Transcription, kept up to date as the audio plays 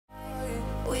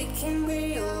can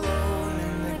be alone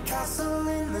in the castle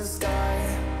in the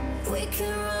sky. We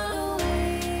can run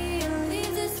away and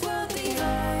leave this world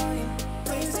behind.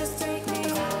 Please just take me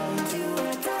home to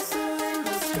a castle in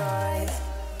the sky.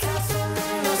 Castle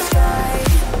in the sky.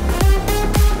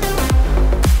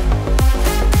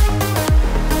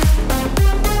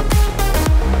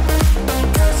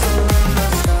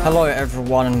 Hello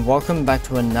everyone and welcome back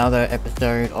to another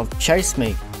episode of Chase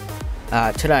Me.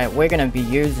 Today we're going to be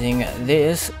using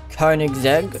this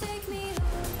Koenigsegg.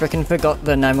 Freaking forgot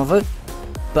the name of it,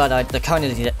 but the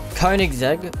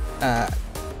Koenigsegg,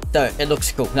 so it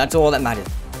looks cool. That's all that matters.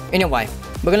 Anyway,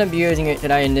 we're going to be using it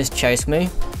today in this Chase Me.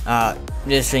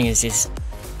 This thing is just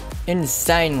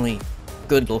insanely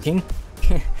good looking.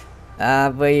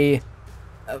 I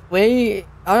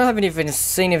haven't even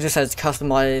seen if this has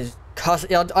customized.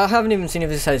 I haven't even seen if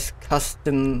this has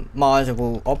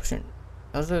customizable option.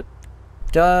 Does it?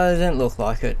 Doesn't look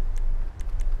like it.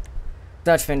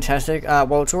 That's fantastic.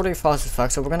 Well, it's already fast as fuck,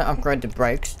 so we're gonna upgrade the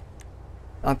brakes,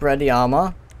 upgrade the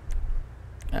armor.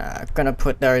 Gonna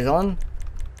put those on.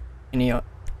 Any?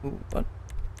 What?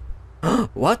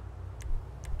 What?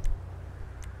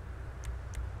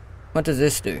 What does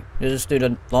this do? Does this do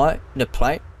the light? The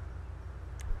plate?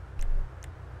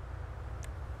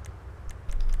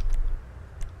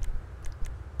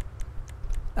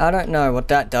 I don't know what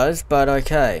that does, but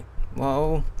okay.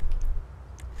 Well,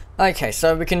 okay,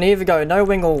 so we can either go no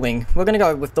wing or wing. We're gonna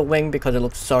go with the wing because it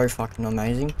looks so fucking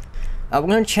amazing. We're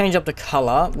gonna change up the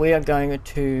color. We are going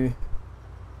to...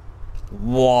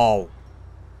 Whoa.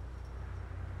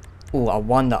 Ooh, I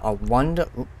wonder.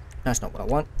 Ooh, that's not what I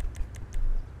want.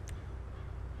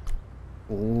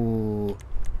 Ooh.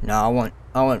 No,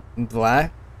 I want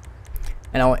black.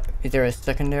 And I want... Is there a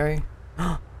secondary?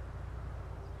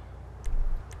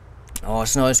 Oh,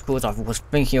 it's not as cool as I was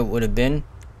thinking it would have been.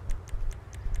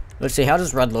 Let's see, how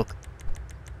does red look?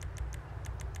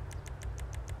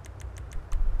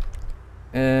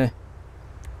 Red,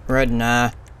 nah.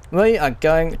 We are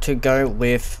going to go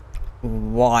with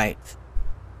white.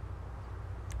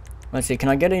 Let's see, can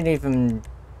I get an even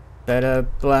better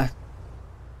black?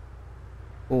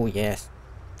 Oh, yes.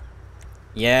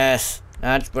 Yes,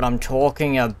 that's what I'm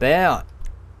talking about.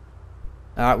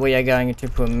 Alright, we are going to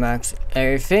put max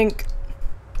everything.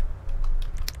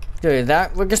 Do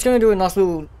that. We're just going to do a nice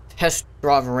little test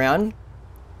drive around.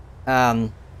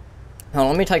 Hold on,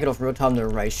 let me take it off real-time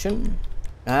duration.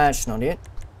 That's not it.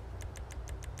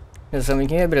 There's something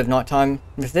here, a bit of nighttime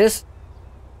with this.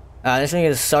 This thing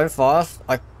is so fast,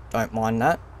 I don't mind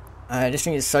that. This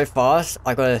thing is so fast,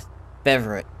 I gotta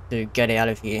feather it to get out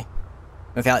of here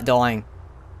without dying.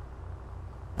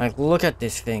 Like, look at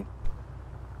this thing.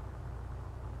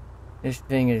 This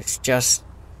thing is just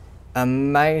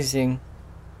amazing.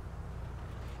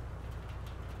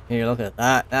 Here, look at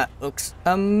that. That looks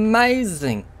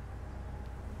amazing.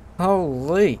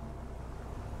 Holy.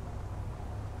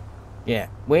 Yeah,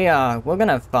 we're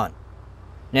gonna have fun.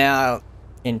 Now,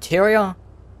 interior.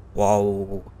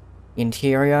 Whoa.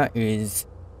 Interior is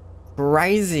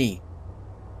crazy.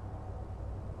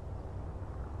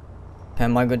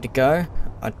 Am I good to go?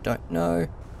 I don't know.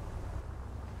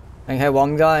 Okay, well,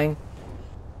 I'm going.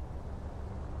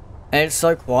 And it's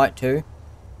so quiet too.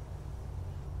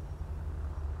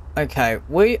 Okay,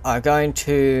 we are going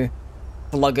to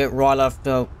plug it right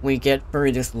after we get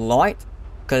through this light.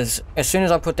 Because as soon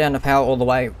as I put down the power all the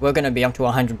way, we're going to be up to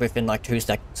 100 within like 2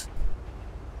 seconds.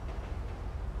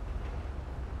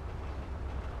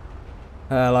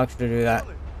 I like to do that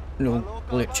little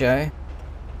glitch, eh?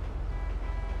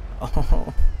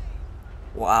 Oh,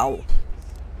 wow.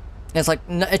 It's like,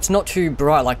 it's not too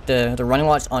bright, like the running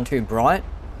lights aren't too bright.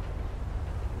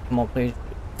 Come on, please.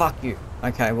 Fuck you.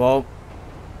 Okay, well.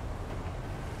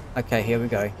 Okay, here we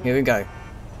go. Here we go.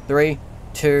 3,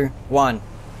 2, 1.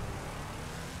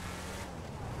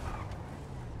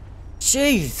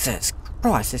 Jesus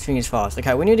Christ, this thing is fast.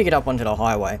 Okay, we need to get up onto the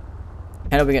highway.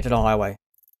 How do we get to the highway?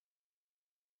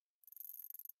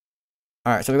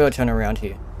 Alright, so we gotta turn around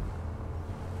here.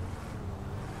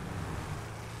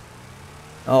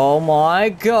 Oh my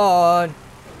god.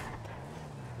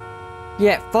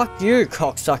 Yeah, fuck you,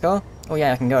 cocksucker. Oh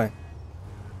yeah, I can go.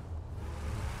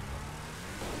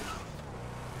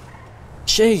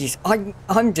 Jeez,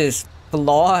 I'm just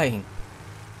flying.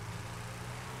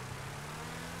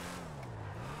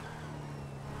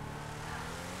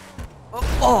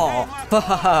 Oh,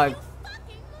 fuck.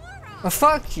 Oh,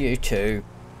 fuck you too.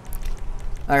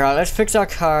 Alright, let's fix our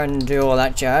car and do all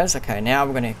that jazz. Okay, now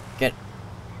we're gonna get...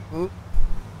 Ooh.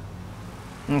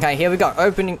 Okay, here we go.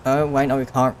 Opening... Oh, wait, no, we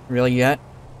can't really yet.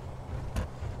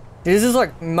 This is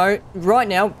like, right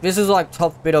now, this is like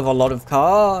top bit of a lot of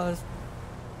cars.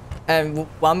 And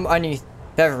I'm only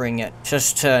feathering it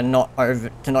just to not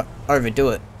overdo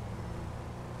it.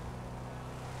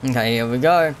 Okay, here we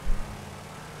go.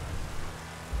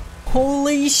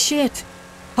 Holy shit!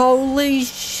 Holy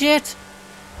shit!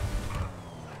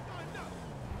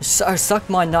 So suck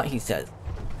my nut, he says.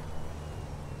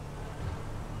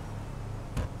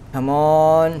 Come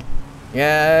on.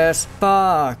 Yes,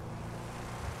 fuck.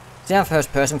 See how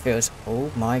first person feels.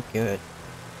 Oh my god.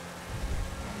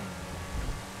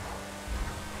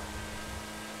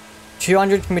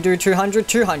 $200, can we do 200?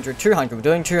 200, 200, we're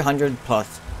doing 200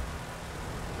 plus.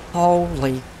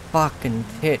 Holy fucking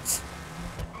tits.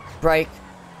 Brake.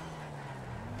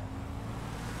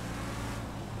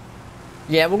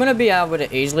 Yeah, we're gonna be able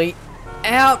to easily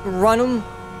outrun them.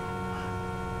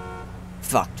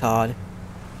 Fucktard.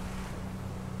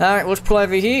 Alright, let's pull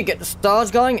over here, get the stars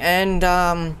going,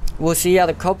 and we'll see how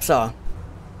the cops are.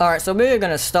 Alright, so we're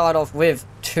gonna start off with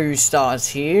 2 stars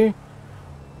here.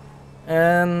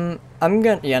 I'm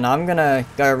gonna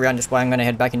go around this way. I'm gonna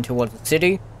head back in towards the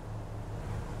city.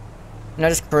 And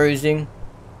I'm just cruising.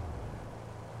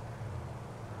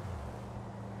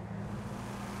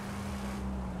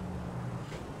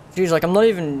 Jeez, like I'm not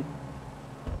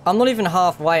even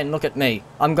halfway, and look at me.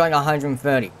 I'm going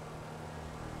 130.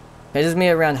 This is me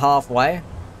around halfway.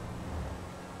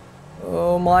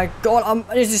 Oh my god,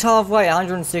 this is halfway,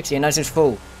 160, and that's just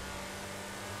full.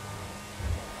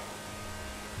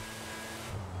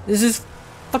 This is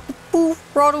fucking full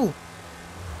throttle.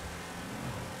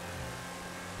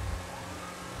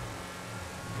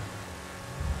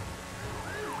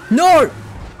 No!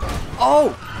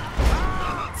 Oh!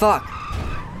 Fuck.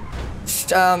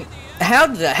 How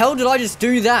the hell did I just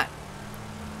do that?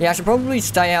 Yeah, I should probably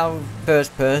stay out of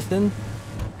first person.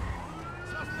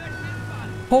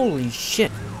 Holy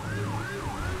shit.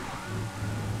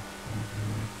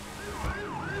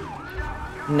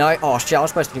 No, oh shit, I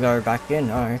was supposed to go back in.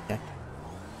 Oh, okay.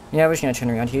 Yeah, we're just gonna turn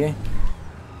around here.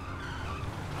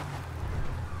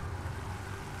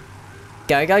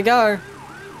 Go, go, go!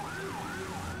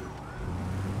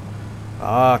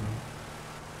 Fuck.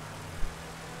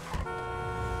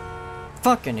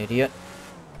 Fucking idiot.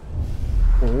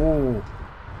 Ooh.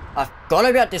 I forgot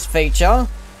about this feature.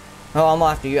 Oh, I'm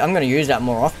gonna use that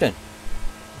more often.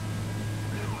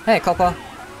 Hey, copper.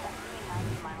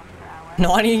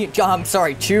 90, I'm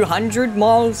sorry, 200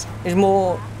 miles is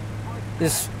more,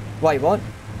 wait, what?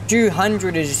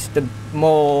 200 is the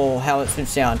more how it should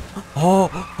sound.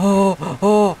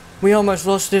 Oh, we almost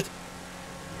lost it.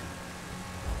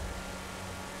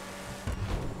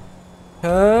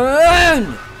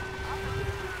 Turn!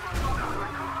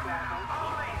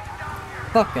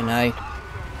 Fucking A.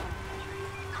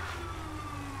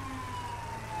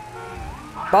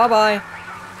 Bye-bye.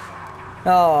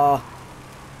 Oh.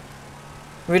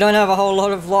 We don't have a whole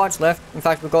lot of lights left. In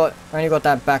fact, only got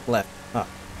that back left. Oh.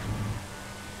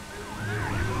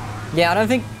 Yeah, I don't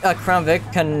think Crown Vic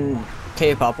can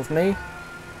keep up with me.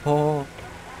 Oh.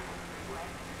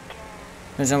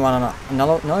 There's another, no,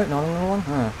 not another one?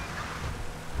 Huh.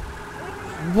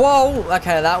 Whoa!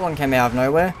 Okay, that one came out of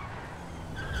nowhere.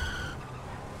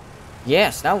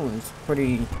 Yes, that was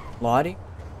pretty lighty.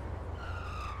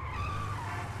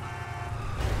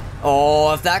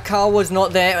 Oh, if that car was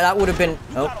not there, that would have been...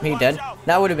 Oh, he dead.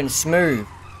 That would have been smooth.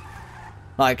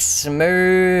 Like,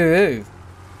 smooth.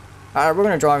 Alright, we're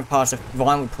gonna drive past the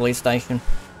Vinewood police station.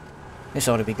 This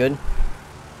ought to be good.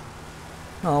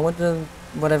 Oh,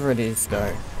 whatever it is,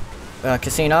 go.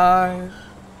 Casino.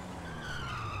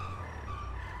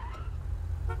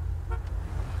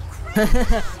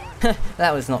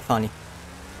 That was not funny.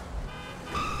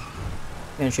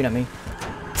 You're gonna shoot at me.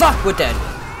 Fuck, we're dead.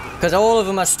 Because all of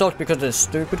them are stopped because of the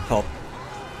stupid cop.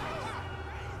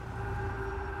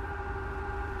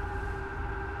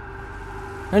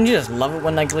 Don't you just love it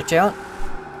when they glitch out?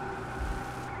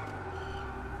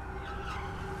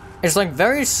 It's like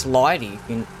very slidey.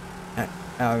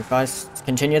 If I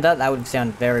continue that would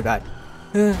sound very bad.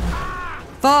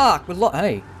 Fuck!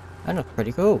 Hey, that looks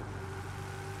pretty cool.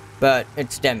 But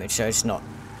it's damaged, so it's not.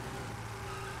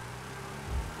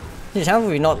 Jeez, how have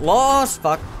we not lost?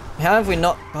 Fuck. How have we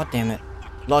not? God damn it.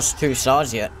 Lost 2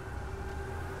 stars yet.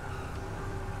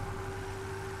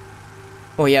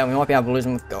 Oh yeah, we might be able to lose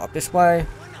them if we go up this way.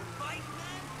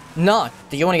 No!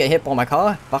 Do you want to get hit by my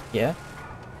car? Fuck yeah.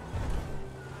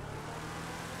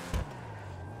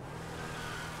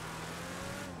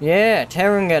 Yeah,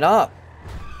 tearing it up.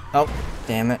 Oh,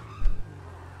 damn it.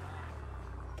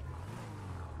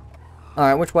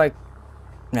 Alright, which way?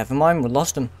 Never mind, we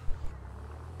lost them.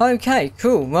 Okay,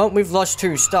 cool. Well, we've lost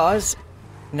 2 stars.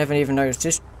 Never even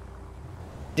noticed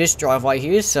this driveway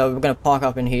here, so we're gonna park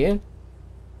up in here.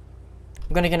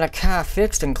 We're gonna get our car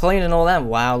fixed and clean and all that.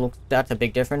 Wow, look, that's a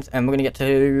big difference. And we're gonna get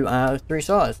to 3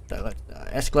 stars. So let's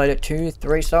escalate it to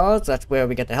 3 stars. That's where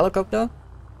we get the helicopter.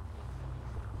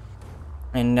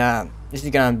 And this is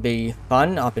gonna be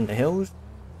fun up in the hills.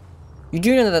 You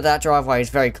do know that that driveway is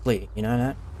very clear, you know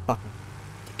that? Fucking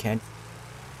dickhead.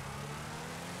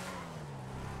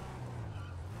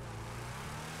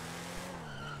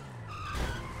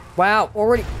 Wow,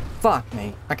 already. Fuck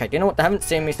me. Okay, you know what? They haven't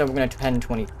seen me, so we're gonna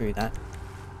 10-20 through that.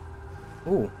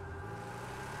 Ooh.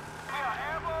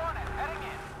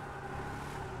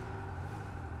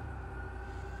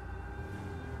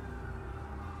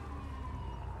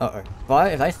 Uh-oh.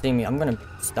 If they see me, I'm gonna be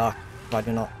stuck if I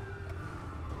do not.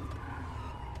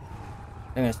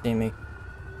 They're gonna see me.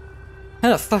 How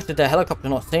the fuck did the helicopter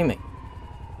not see me?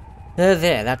 They're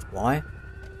there, that's why.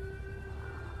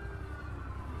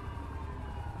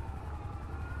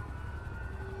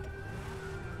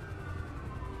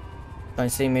 Don't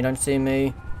see me, don't see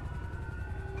me.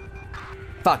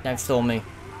 Fuck, they've saw me.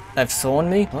 They've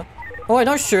sawn me? What? Oh, wait,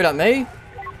 don't shoot at me!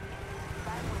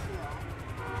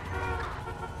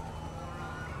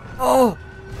 Oh!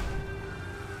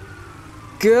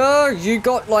 Girl, you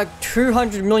got like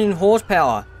 200 million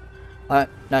horsepower.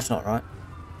 That's not right.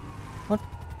 What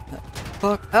the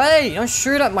fuck? Hey, don't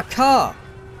shoot at my car!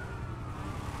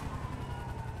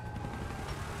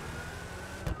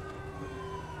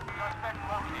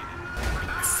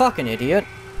 Fucking idiot.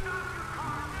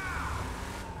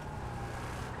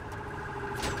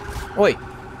 Wait.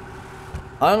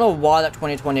 I don't know why that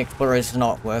 2020 Explorer is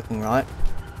not working right.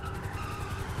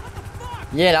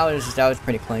 Yeah, that was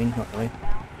pretty clean, not really.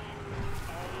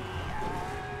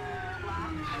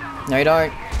 No, you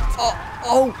don't.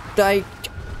 Oh,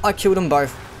 I killed them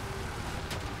both.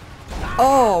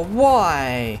 Oh,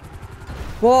 why?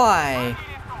 Why?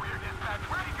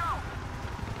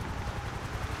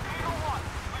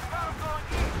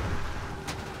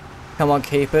 Come on,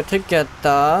 keep it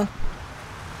together.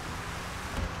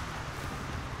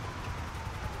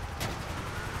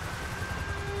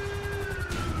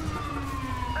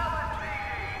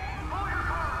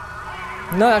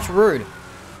 No, that's rude.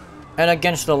 And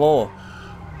against the law.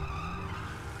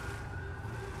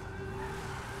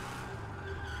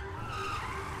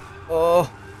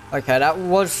 Oh, okay, that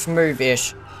was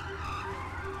smooth-ish.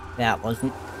 Nah, it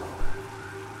wasn't.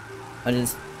 I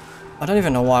don't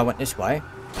even know why I went this way.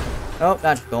 Oh,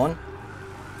 that's gone.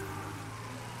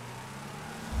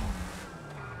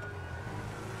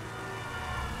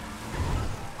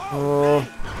 Oh.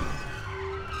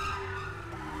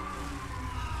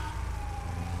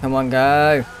 Come on,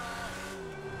 go.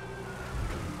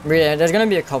 Yeah, there's gonna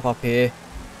be a cop up here.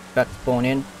 About to spawn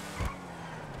in.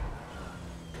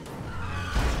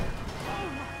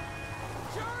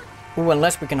 Ooh,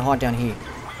 unless we can hide down here.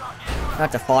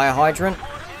 That's a fire hydrant.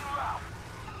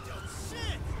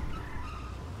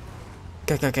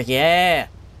 Go, go, go, yeah!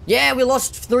 Yeah, we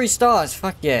lost 3 stars,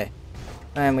 fuck yeah.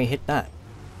 And we hit that.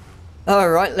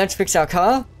 Alright, let's fix our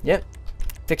car. Yep.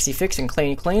 Fixy fix and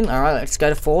cleany clean. Alright, let's go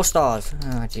to 4 stars.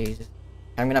 Oh, Jesus.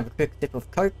 I'm gonna have a quick sip of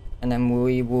Coke, and then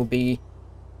we will be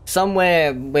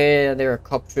somewhere where there are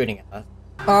cops shooting at us.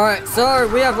 Alright, so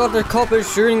we have got the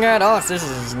coppers shooting at us. This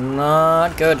is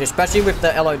not good, especially with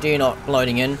the LOD not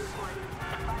loading in.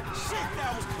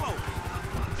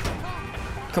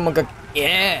 Come on, go.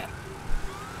 Yeah!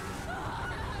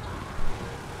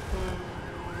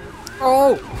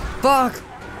 Oh, fuck!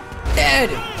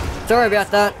 Dead! Sorry about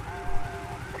that.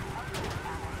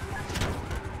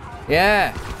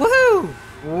 Yeah! Woohoo!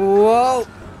 Whoa!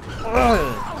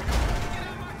 Ugh.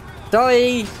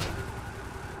 Sorry!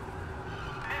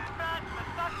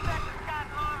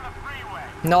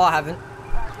 No, I haven't.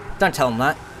 Don't tell him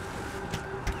that.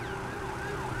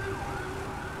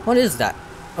 What is that?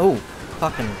 Oh,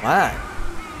 fucking lag.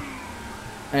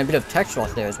 And a bit of text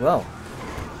loss there as well.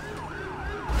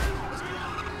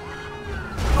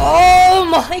 Oh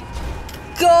my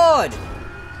god!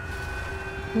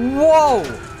 Whoa!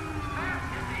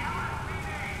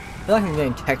 I feel like I'm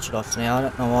getting texture loss now, I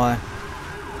don't know why.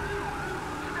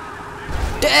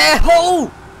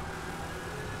 Damn!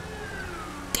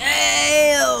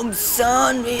 Damn,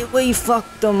 son! We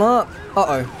fucked them up.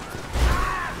 Uh-oh.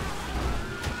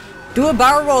 Do a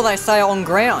barrel roll, they say, on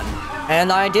ground.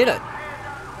 And I did it.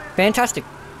 Fantastic.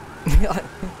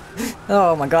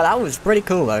 Oh my god, that was pretty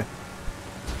cool though.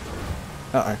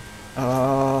 Uh-oh.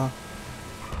 Oh.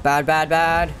 Bad, bad,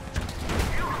 bad.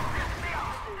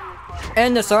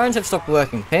 And the sirens have stopped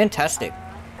working. Fantastic.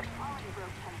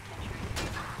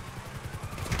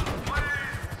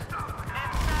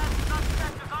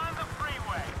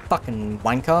 fucking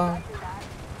wanker.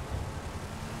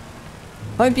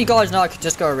 Hope you guys know I could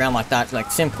just go around like that,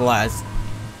 like simple as.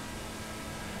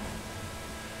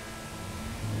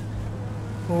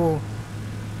 Ooh.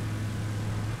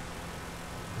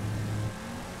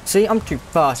 See, I'm too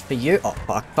fast for you. Oh,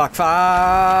 fuck, fuck,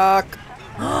 fuck!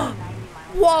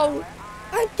 Whoa!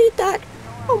 I did that!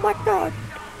 Oh my god!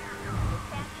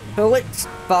 Police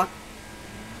fuck.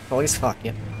 Police fuck,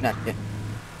 yep. That's it.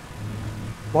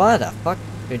 Why the fuck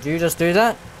did you just do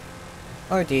that?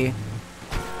 Oh dear.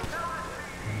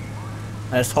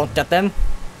 I just honked at them.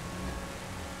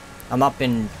 I'm up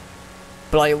in...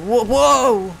 Bloody... Whoa!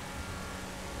 Whoa!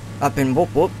 Up in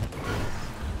whoop whoop.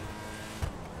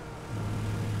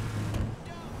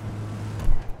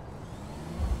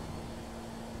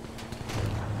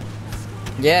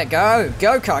 Yeah, go!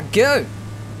 Go, car, go!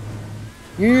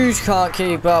 You can't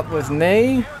keep up with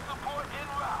me!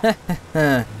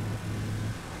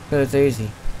 It's easy.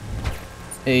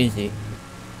 It's easy.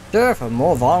 They're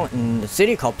more violent than the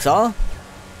city cops are.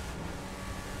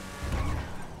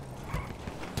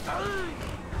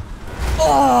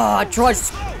 Oh, I tried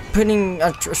spinning.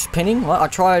 Spinning? What? I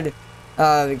tried.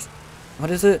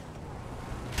 What is it?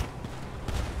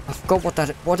 I forgot what that.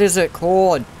 What is it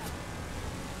called?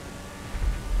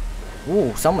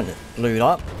 Ooh, someone just blew it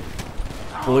up.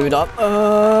 Blew it up.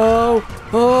 Oh!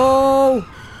 Oh!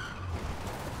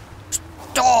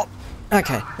 Stop!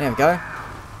 Okay, there we go.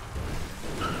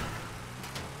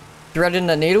 Thread in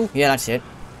the needle? Yeah, that's it.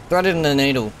 Thread in the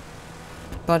needle.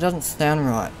 But it doesn't sound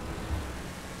right.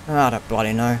 I don't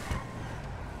bloody know.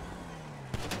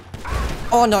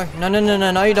 Oh no, no, no, no,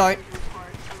 no, no, you don't.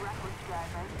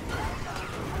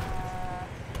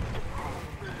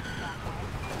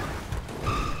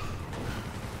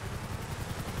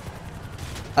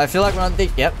 I feel like one of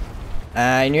these, yep.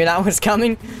 I knew that was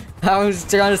coming. I was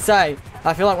trying to say,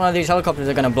 I feel like one of these helicopters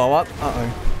are going to blow up.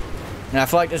 Uh-oh. And I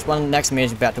feel like this one next to me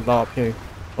is about to blow up too.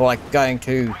 Or like going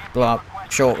to blow up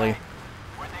shortly.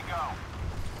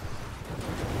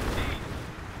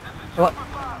 What?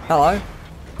 Hello?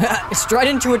 Straight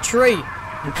into a tree!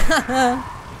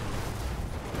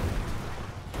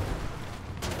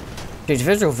 Dude,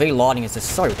 visual V lighting is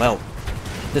just so well.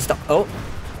 This stuff. Oh!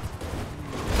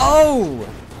 Oh!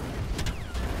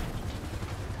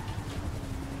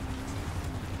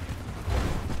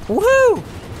 Woohoo!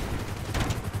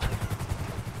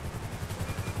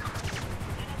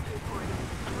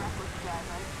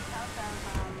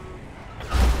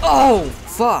 Oh,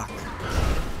 fuck!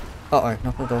 Uh-oh,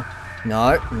 knock the door.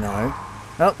 No, no.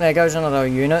 Oh, there goes another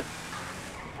unit.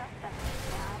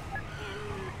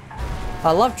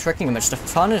 I love tricking them, it's the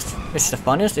funnest,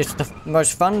 it's the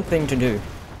most fun thing to do.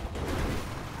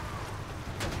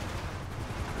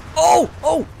 Oh!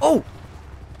 Oh! Oh!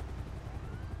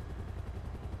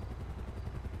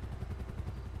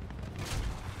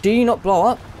 Do you not blow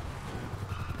up?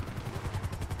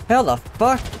 How the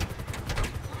fuck?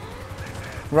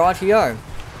 Rightio.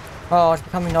 Oh, it's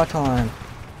becoming night time.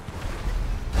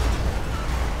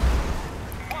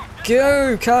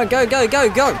 Go, car, go, go, go,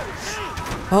 go!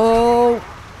 Oh,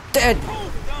 dead!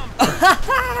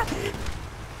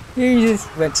 You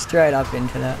just went straight up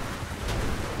into that.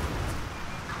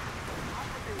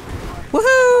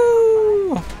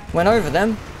 Woohoo! Went over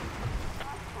them.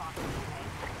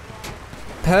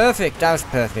 Perfect, that was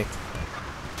perfect.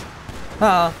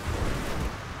 Ah.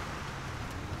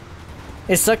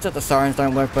 It sucks that the sirens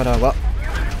don't work, but what?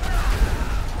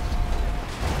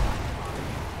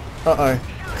 Uh-oh.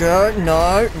 Go,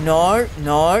 no, no,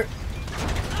 no.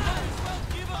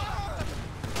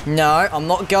 No, I'm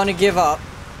not going to give up.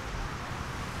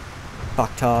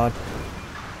 Fucktard.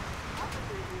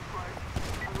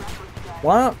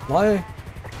 What? Why?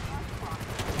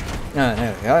 No,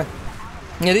 there we go.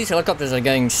 Yeah, these helicopters are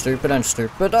getting stupid and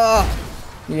stupid.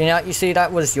 You know, you see,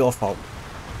 that was your fault.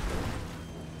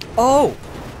 Oh!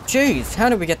 Jeez, how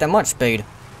did we get that much speed?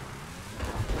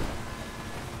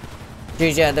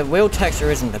 Jeez, yeah, the wheel texture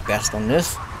isn't the best on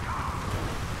this.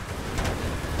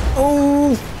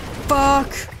 Oh!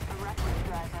 Fuck!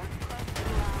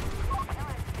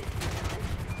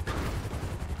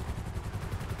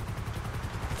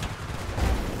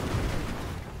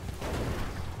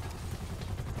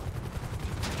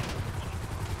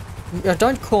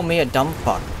 Don't call me a dumb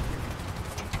fuck.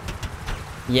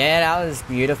 Yeah, that was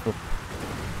beautiful.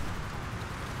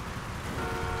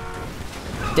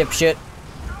 Dipshit.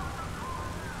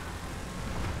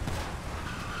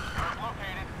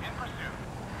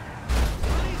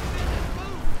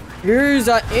 Yous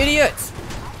are idiots!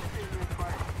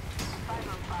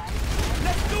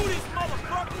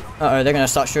 Uh-oh, they're gonna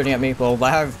start shooting at me. Well, they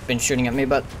have been shooting at me,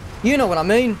 but you know what I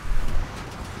mean.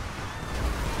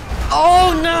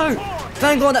 No!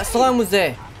 Thank God that sign was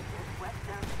there.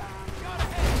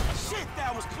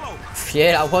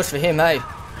 Yeah, that was for him, eh?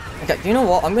 Okay, you know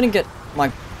what? I'm gonna get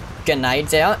my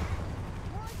grenades out.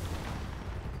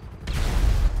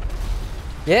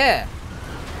 Yeah.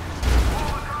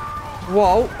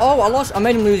 Whoa. Oh, I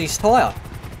made him lose his tire.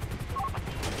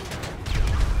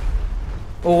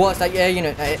 Oh, what's that? Yeah, you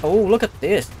know. Oh, look at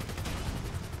this.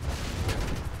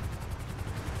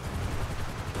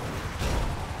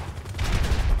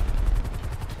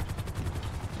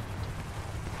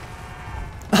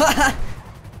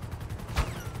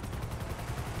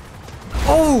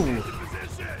 Oh!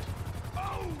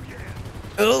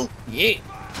 Oh, yeah.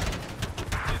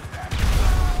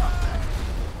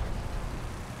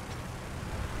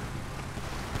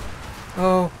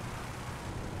 Oh.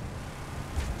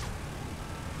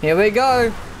 Here we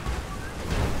go.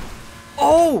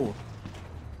 Oh!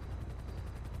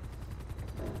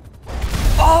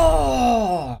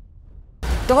 Oh!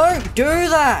 Don't do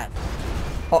that!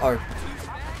 Uh-oh.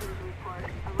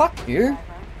 Fuck you.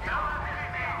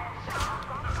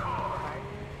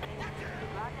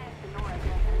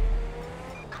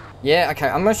 Yeah, okay,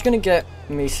 I'm just gonna get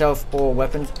myself all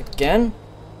weapons again.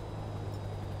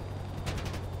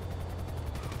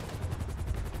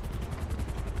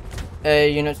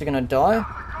 Units are gonna die.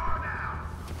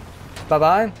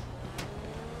 Bye-bye.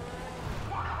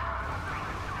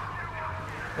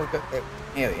 Okay,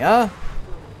 here we are.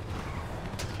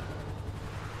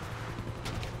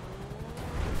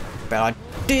 Bad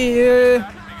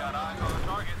idea.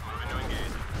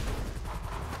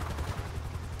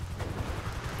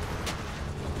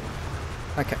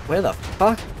 Okay, where the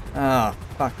fuck? Oh,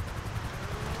 fuck.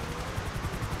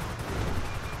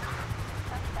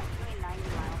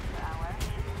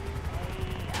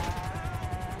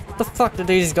 What the fuck do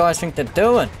these guys think they're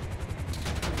doing?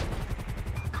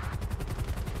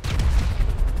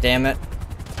 Damn it.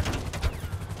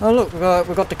 Oh look,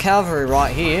 we got the cavalry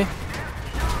right here.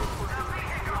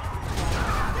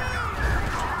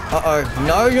 Uh-oh.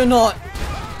 No, you're not.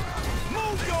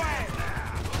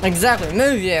 Exactly,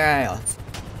 move your ass.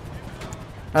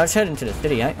 Let's head into the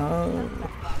city, eh? Oh.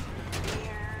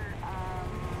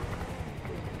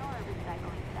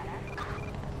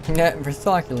 Yeah,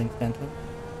 recycling center.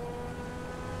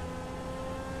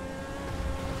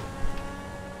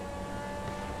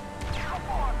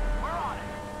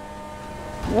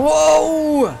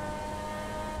 Whoa!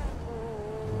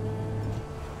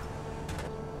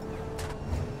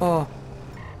 Oh.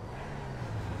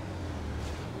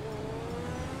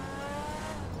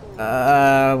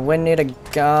 We need a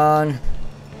gun.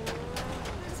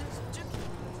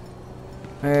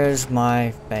 Where's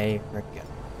my favorite gun?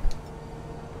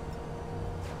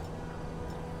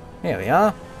 Here we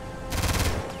are.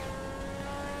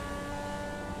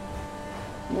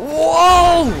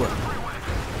 Whoa!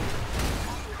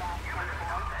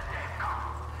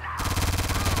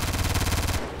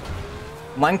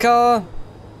 Wanker!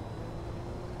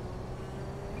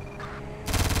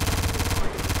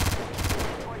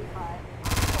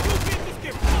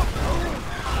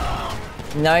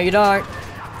 No, you don't.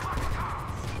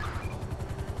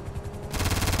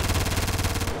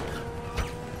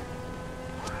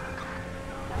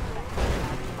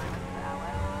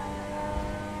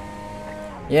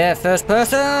 Yeah, first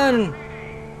person!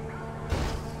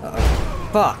 Uh-oh.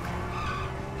 Fuck.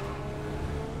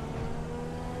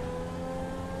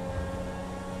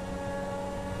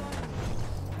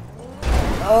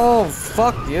 Oh,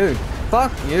 fuck you.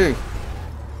 Fuck you.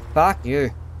 Fuck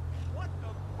you.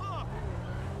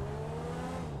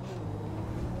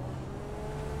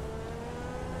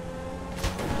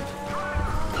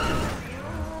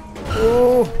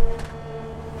 Oh.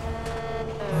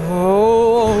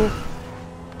 Oh.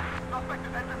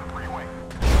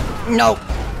 No.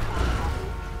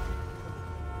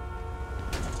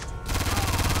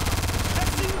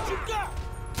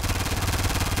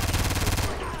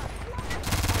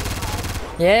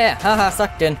 Yeah, haha,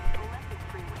 sucked in.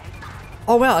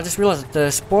 Oh wow, I just realized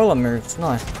the spoiler moves.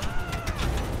 Nice.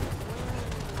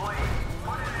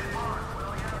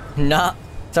 Nah,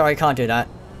 sorry, can't do that.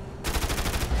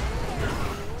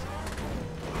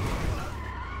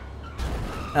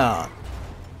 Oh.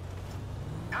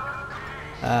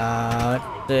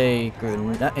 Let's see.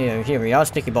 Good. Here we are,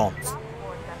 sticky bombs.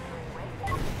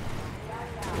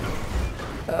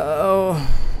 Oh.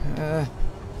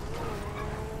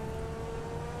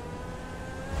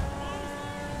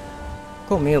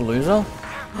 Call me a loser?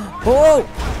 Oh!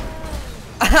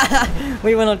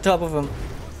 We went on top of him.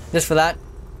 Just for that.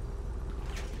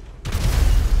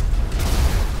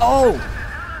 Oh!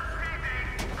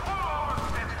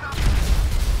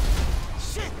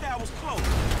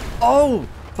 Oh,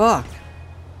 fuck.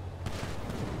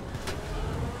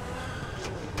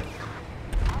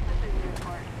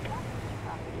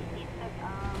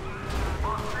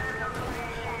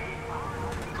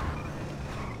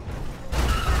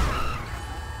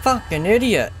 Fucking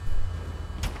idiot.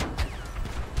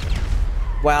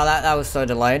 Wow, that was so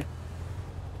delayed.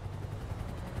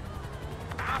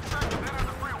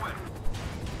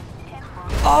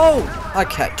 Oh!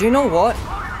 Okay, do you know what?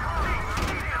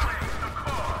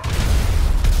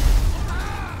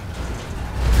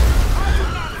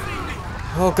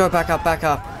 Oh, go back up, back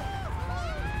up.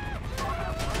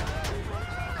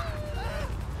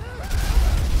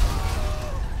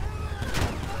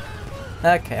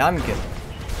 Okay, I'm good.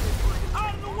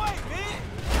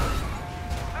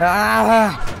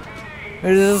 Ah!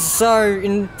 This is so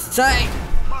insane!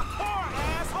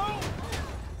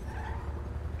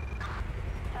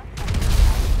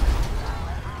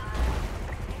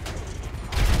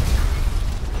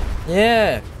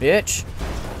 Yeah, bitch.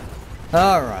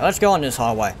 Alright, let's go on this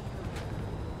highway.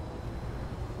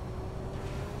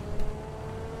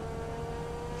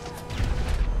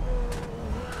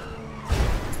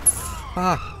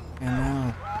 Fuck.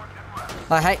 No.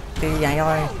 I hate the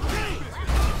AI.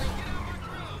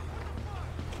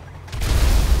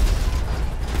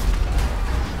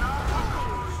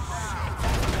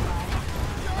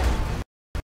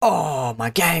 Oh,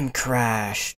 my game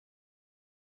crashed.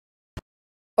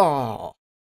 Oh.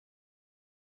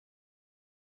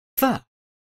 Fuck.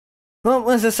 Well,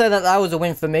 let's just say that that was a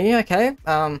win for me, okay?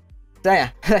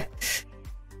 There.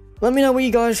 Let me know what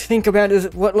you guys think about this.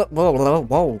 Whoa.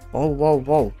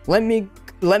 Let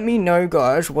me know,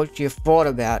 guys, what you thought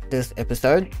about this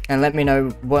episode, and let me know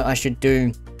what I should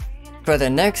do for the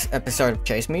next episode of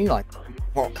Chase Me, like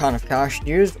what kind of car I should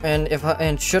use,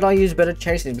 and should I use better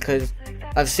chases, because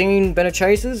I've seen better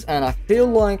chases and I feel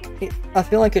like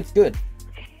it's good.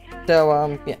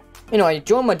 So yeah. Anyway,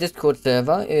 join my Discord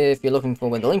server if you're looking for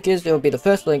where the link is. It will be the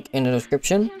first link in the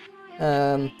description.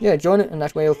 Yeah, join it, and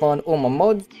that's where you'll find all my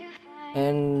mods,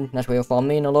 and that's where you'll find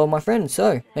me and a lot of my friends.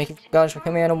 So, thank you guys for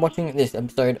coming out and watching this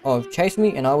episode of Chase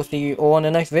Me, and I will see you all in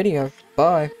the next video.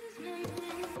 Bye.